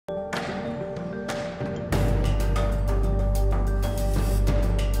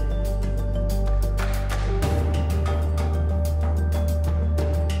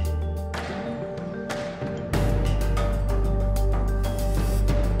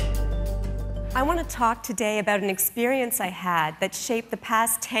I want to talk today about an experience I had that shaped the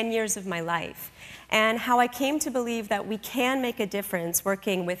past 10 years of my life, and how I came to believe that we can make a difference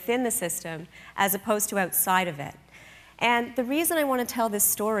working within the system as opposed to outside of it. And the reason I want to tell this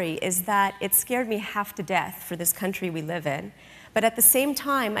story is that it scared me half to death for this country we live in. But at the same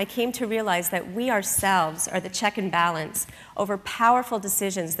time, I came to realize that we ourselves are the check and balance over powerful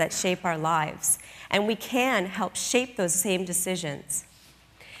decisions that shape our lives, and we can help shape those same decisions.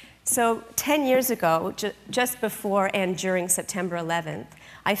 So 10 years ago, just before and during September 11th,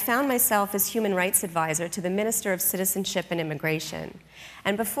 I found myself as Human Rights Advisor to the Minister of Citizenship and Immigration.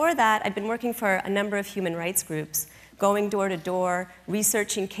 And before that, I'd been working for a number of human rights groups, going door to door,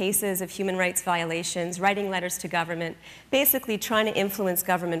 researching cases of human rights violations, writing letters to government, basically trying to influence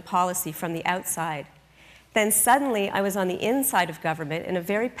government policy from the outside. Then suddenly, I was on the inside of government in a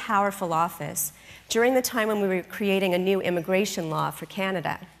very powerful office during the time when we were creating a new immigration law for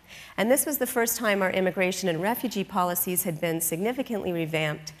Canada. And this was the first time our immigration and refugee policies had been significantly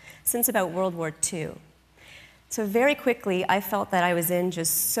revamped since about World War II. So very quickly, I felt that I was in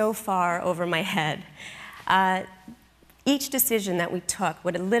just so far over my head. Each decision that we took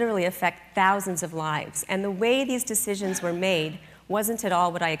would literally affect thousands of lives, and the way these decisions were made wasn't at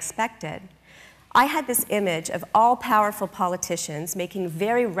all what I expected. I had this image of all-powerful politicians making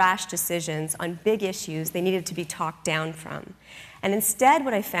very rash decisions on big issues they needed to be talked down from. And instead,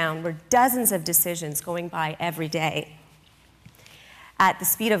 what I found were dozens of decisions going by every day at the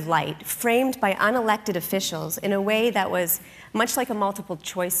speed of light, framed by unelected officials in a way that was much like a multiple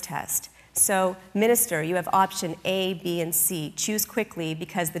choice test. So, Minister, you have option A, B, and C. Choose quickly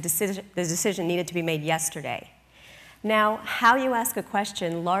because the decision needed to be made yesterday. Now, how you ask a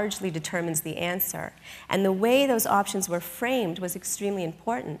question largely determines the answer, and the way those options were framed was extremely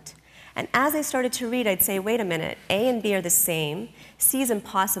important. And as I started to read, I'd say, wait a minute, A and B are the same, C is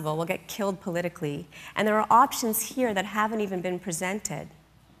impossible, we'll get killed politically, and there are options here that haven't even been presented.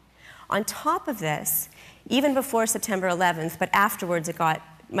 On top of this, even before September 11th, but afterwards it got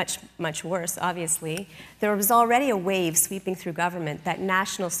much worse, obviously, there was already a wave sweeping through government that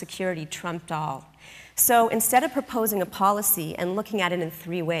national security trumped all. So instead of proposing a policy and looking at it in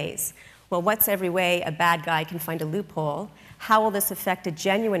three ways, well, what's every way a bad guy can find a loophole? How will this affect a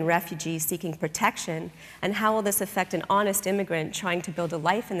genuine refugee seeking protection? And how will this affect an honest immigrant trying to build a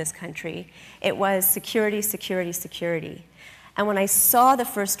life in this country? It was security, security, security. And when I saw the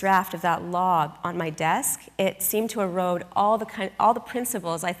first draft of that law on my desk, it seemed to erode all the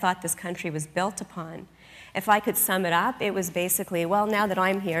principles I thought this country was built upon. If I could sum it up, it was basically, well, now that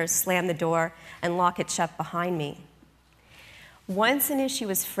I'm here, slam the door and lock it shut behind me. Once an issue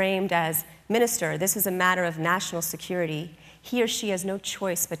is framed as, Minister, this is a matter of national security, he or she has no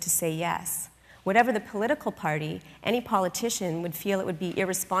choice but to say yes. Whatever the political party, any politician would feel it would be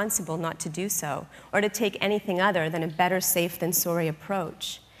irresponsible not to do so, or to take anything other than a better safe than sorry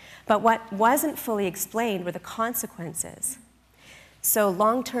approach. But what wasn't fully explained were the consequences. So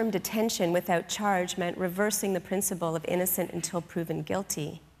long-term detention without charge meant reversing the principle of innocent until proven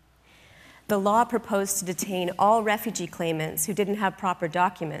guilty. The law proposed to detain all refugee claimants who didn't have proper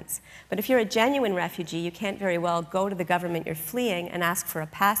documents. But if you're a genuine refugee, you can't very well go to the government you're fleeing and ask for a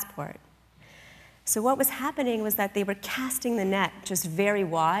passport. So what was happening was that they were casting the net just very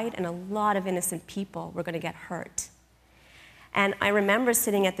wide, and a lot of innocent people were going to get hurt. And I remember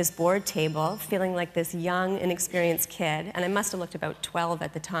sitting at this board table, feeling like this young, inexperienced kid, and I must have looked about 12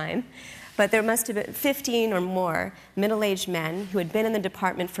 at the time, but there must have been 15 or more middle-aged men who had been in the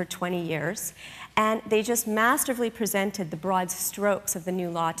department for 20 years, and they just masterfully presented the broad strokes of the new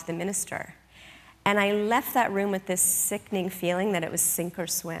law to the minister. And I left that room with this sickening feeling that it was sink or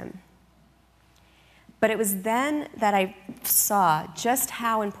swim. But it was then that I saw just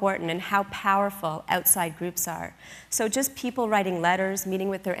how important and how powerful outside groups are. So just people writing letters, meeting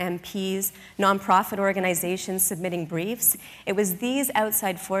with their MPs, nonprofit organizations submitting briefs, it was these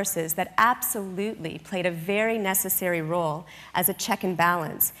outside forces that absolutely played a very necessary role as a check and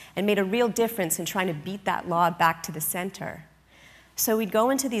balance and made a real difference in trying to beat that law back to the center. So we'd go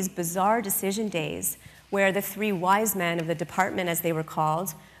into these bizarre decision days where the three wise men of the department, as they were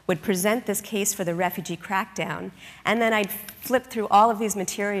called, would present this case for the refugee crackdown, and then I'd flip through all of these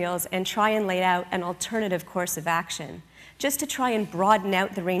materials and try and lay out an alternative course of action, just to try and broaden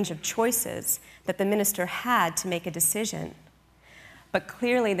out the range of choices that the minister had to make a decision. But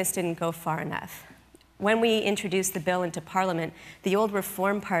clearly this didn't go far enough. When we introduced the bill into Parliament, the old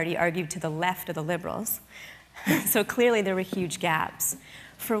Reform Party argued to the left of the Liberals, so clearly there were huge gaps.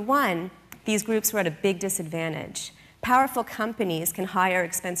 For one, these groups were at a big disadvantage. Powerful companies can hire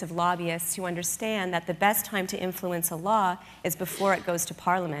expensive lobbyists who understand that the best time to influence a law is before it goes to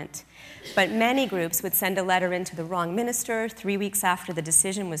Parliament. But many groups would send a letter in to the wrong minister 3 weeks after the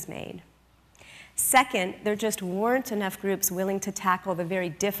decision was made. Second, there just weren't enough groups willing to tackle the very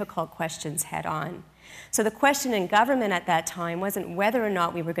difficult questions head on. So the question in government at that time wasn't whether or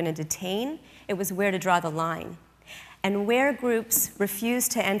not we were going to detain, it was where to draw the line. And where groups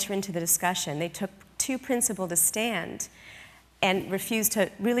refused to enter into the discussion, they took too principled a stand and refused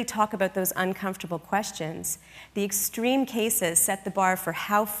to really talk about those uncomfortable questions, the extreme cases set the bar for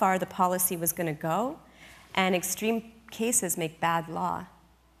how far the policy was going to go, and extreme cases make bad law.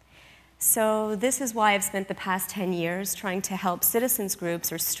 So this is why I've spent the past 10 years trying to help citizens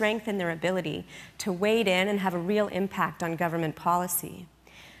groups or strengthen their ability to wade in and have a real impact on government policy.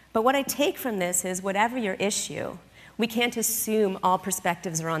 But what I take from this is whatever your issue, we can't assume all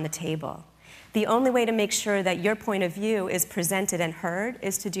perspectives are on the table. The only way to make sure that your point of view is presented and heard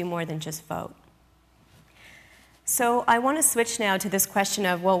is to do more than just vote. So I want to switch now to this question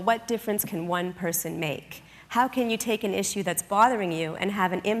of, well, what difference can one person make? How can you take an issue that's bothering you and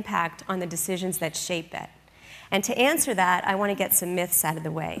have an impact on the decisions that shape it? And to answer that, I want to get some myths out of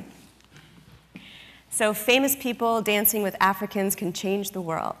the way. So famous people dancing with Africans can change the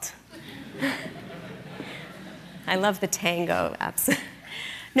world. I love the tango apps.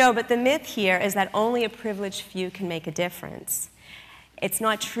 No, but the myth here is that only a privileged few can make a difference. It's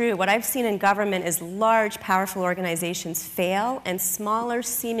not true. What I've seen in government is large, powerful organizations fail and smaller,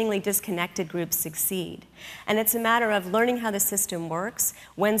 seemingly disconnected groups succeed. And it's a matter of learning how the system works,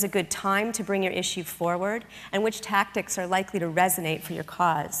 when's a good time to bring your issue forward, and which tactics are likely to resonate for your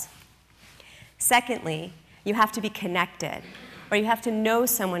cause. Secondly, you have to be connected, or you have to know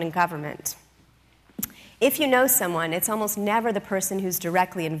someone in government. If you know someone, it's almost never the person who's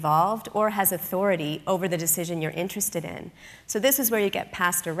directly involved or has authority over the decision you're interested in. So this is where you get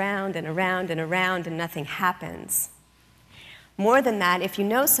passed around and around and around and nothing happens. More than that, if you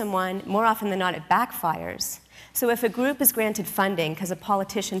know someone, more often than not it backfires. So if a group is granted funding because a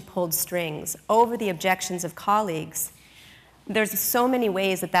politician pulled strings over the objections of colleagues, there's so many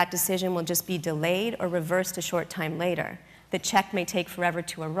ways that that decision will just be delayed or reversed a short time later. The check may take forever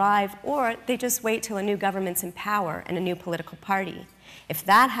to arrive, or they just wait till a new government's in power and a new political party. If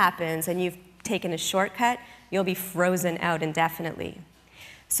that happens and you've taken a shortcut, you'll be frozen out indefinitely.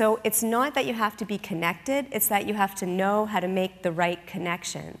 So it's not that you have to be connected, it's that you have to know how to make the right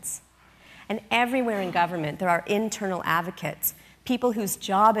connections. And everywhere in government, there are internal advocates, people whose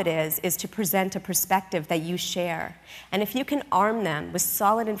job it is to present a perspective that you share. And if you can arm them with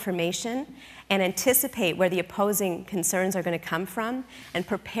solid information and anticipate where the opposing concerns are going to come from and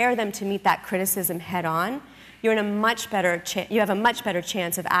prepare them to meet that criticism head on, you have a much better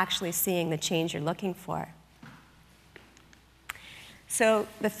chance of actually seeing the change you're looking for. So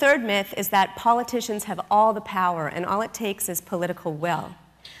the third myth is that politicians have all the power and all it takes is political will.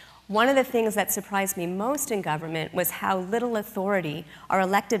 One of the things that surprised me most in government was how little authority our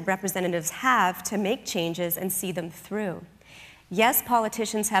elected representatives have to make changes and see them through. Yes,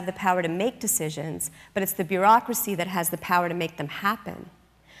 politicians have the power to make decisions, but it's the bureaucracy that has the power to make them happen.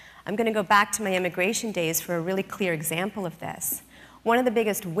 I'm going to go back to my immigration days for a really clear example of this. One of the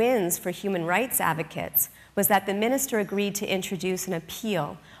biggest wins for human rights advocates was that the minister agreed to introduce an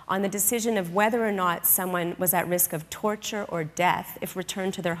appeal on the decision of whether or not someone was at risk of torture or death if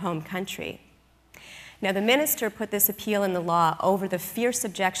returned to their home country. Now, the minister put this appeal in the law over the fierce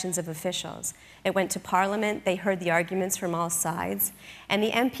objections of officials. It went to Parliament, they heard the arguments from all sides, and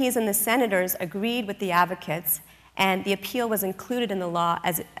the MPs and the senators agreed with the advocates, and the appeal was included in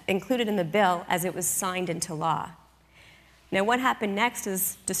the bill as it was signed into law. Now, what happened next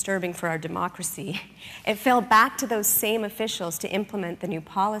is disturbing for our democracy. It fell back to those same officials to implement the new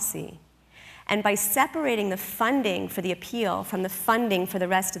policy. And by separating the funding for the appeal from the funding for the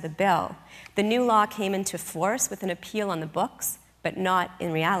rest of the bill, the new law came into force with an appeal on the books, but not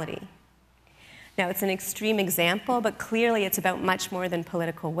in reality. Now, it's an extreme example, but clearly it's about much more than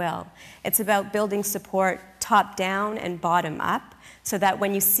political will. It's about building support top down and bottom up, so that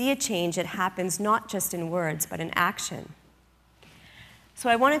when you see a change, it happens not just in words, but in action. So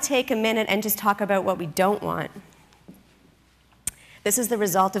I want to take a minute and just talk about what we don't want. This is the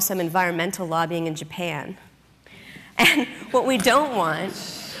result of some environmental lobbying in Japan. And what we don't want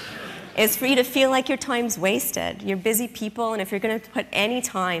is for you to feel like your time's wasted. You're busy people, and if you're going to put any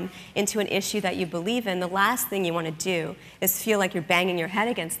time into an issue that you believe in, the last thing you want to do is feel like you're banging your head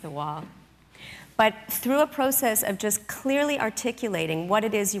against the wall. But through a process of just clearly articulating what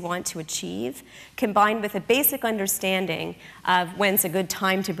it is you want to achieve, combined with a basic understanding of when's a good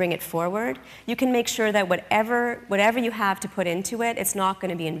time to bring it forward, you can make sure that whatever you have to put into it, it's not going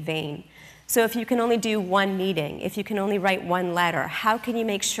to be in vain. So if you can only do one meeting, if you can only write one letter, how can you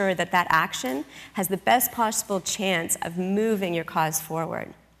make sure that that action has the best possible chance of moving your cause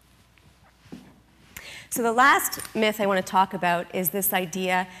forward? So the last myth I want to talk about is this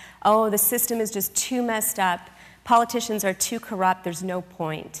idea, oh, the system is just too messed up, politicians are too corrupt, there's no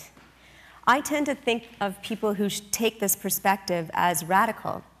point. I tend to think of people who take this perspective as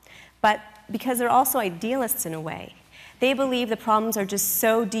radical, but because they're also idealists in a way. They believe the problems are just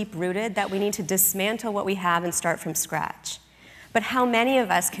so deep-rooted that we need to dismantle what we have and start from scratch. But how many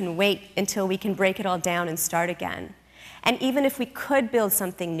of us can wait until we can break it all down and start again? And even if we could build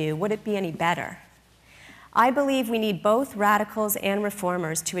something new, would it be any better? I believe we need both radicals and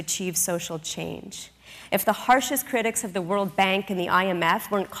reformers to achieve social change. If the harshest critics of the World Bank and the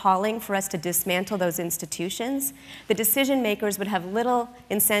IMF weren't calling for us to dismantle those institutions, the decision makers would have little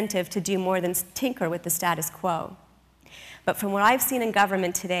incentive to do more than tinker with the status quo. But from what I've seen in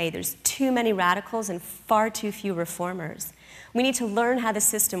government today, there's too many radicals and far too few reformers. We need to learn how the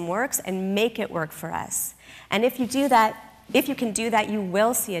system works and make it work for us. And if you can do that, you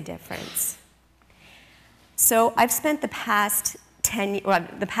will see a difference. So I've spent the past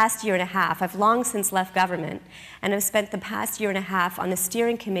year and a half, I've long since left government, and I've spent the past year and a half on the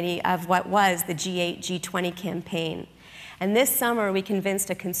steering committee of what was the G8, G20 campaign. And this summer, we convinced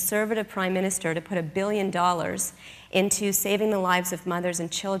a conservative prime minister to put $1 billion into saving the lives of mothers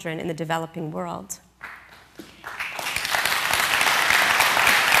and children in the developing world.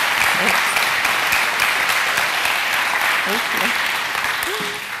 Thank you.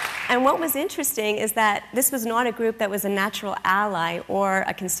 And what was interesting is that this was not a group that was a natural ally or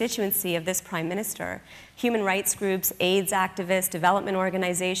a constituency of this prime minister. Human rights groups, AIDS activists, development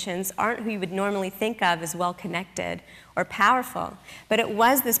organizations aren't who you would normally think of as well-connected or powerful. But it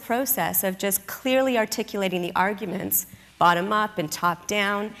was this process of just clearly articulating the arguments, bottom up and top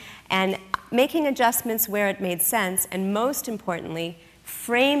down, and making adjustments where it made sense, and most importantly,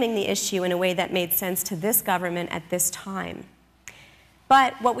 framing the issue in a way that made sense to this government at this time.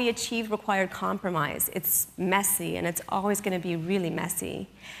 But what we achieved required compromise. It's messy, and it's always going to be really messy.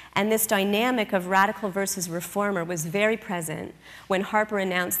 And this dynamic of radical versus reformer was very present when Harper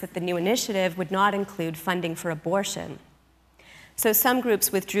announced that the new initiative would not include funding for abortion. So some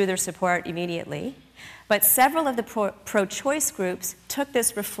groups withdrew their support immediately, but several of the pro-choice groups took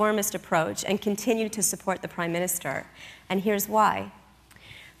this reformist approach and continued to support the prime minister. And here's why.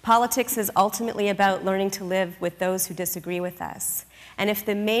 Politics is ultimately about learning to live with those who disagree with us. And if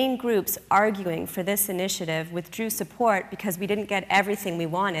the main groups arguing for this initiative withdrew support because we didn't get everything we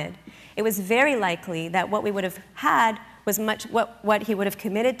wanted, it was very likely that what we would have had was what he would have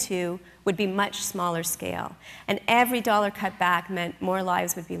committed to would be much smaller scale. And every dollar cut back meant more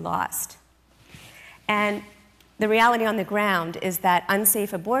lives would be lost. And the reality on the ground is that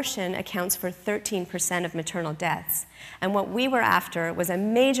unsafe abortion accounts for 13% of maternal deaths. And what we were after was a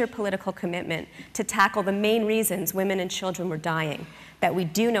major political commitment to tackle the main reasons women and children were dying, that we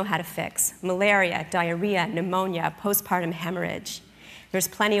do know how to fix: malaria, diarrhea, pneumonia, postpartum hemorrhage. There's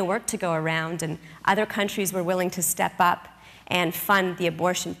plenty of work to go around, and other countries were willing to step up and fund the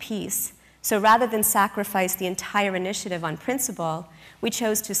abortion piece. So rather than sacrifice the entire initiative on principle, we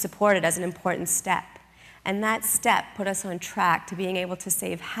chose to support it as an important step. And that step put us on track to being able to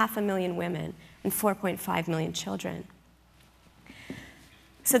save 500,000 women and 4.5 million children.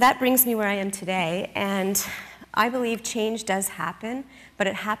 So that brings me where I am today, and I believe change does happen, but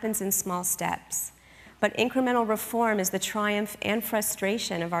it happens in small steps. But incremental reform is the triumph and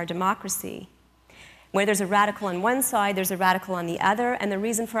frustration of our democracy. Where there's a radical on one side, there's a radical on the other, and the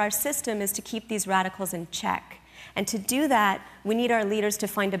reason for our system is to keep these radicals in check. And to do that, we need our leaders to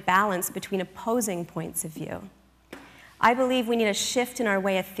find a balance between opposing points of view. I believe we need a shift in our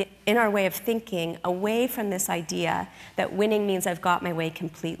way of thinking away from this idea that winning means I've got my way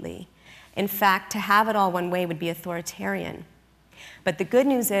completely. In fact, to have it all one way would be authoritarian. But the good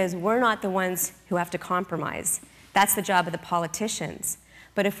news is we're not the ones who have to compromise. That's the job of the politicians.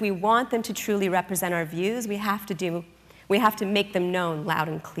 But if we want them to truly represent our views, we have to make them known loud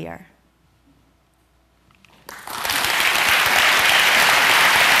and clear.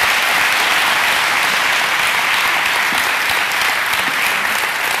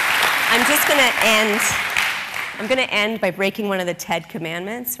 I'm going to end by breaking one of the TED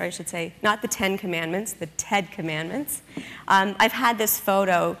commandments, or I should say, not the 10 commandments, the TED commandments. I've had this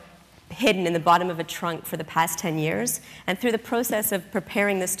photo hidden in the bottom of a trunk for the past 10 years. And through the process of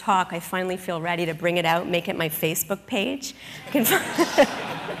preparing this talk, I finally feel ready to bring it out, make it my Facebook page.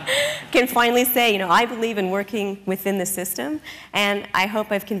 Can finally say, I believe in working within the system, and I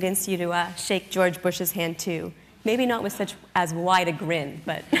hope I've convinced you to shake George Bush's hand too. Maybe not with such as wide a grin,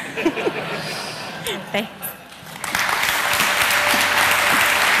 but thanks.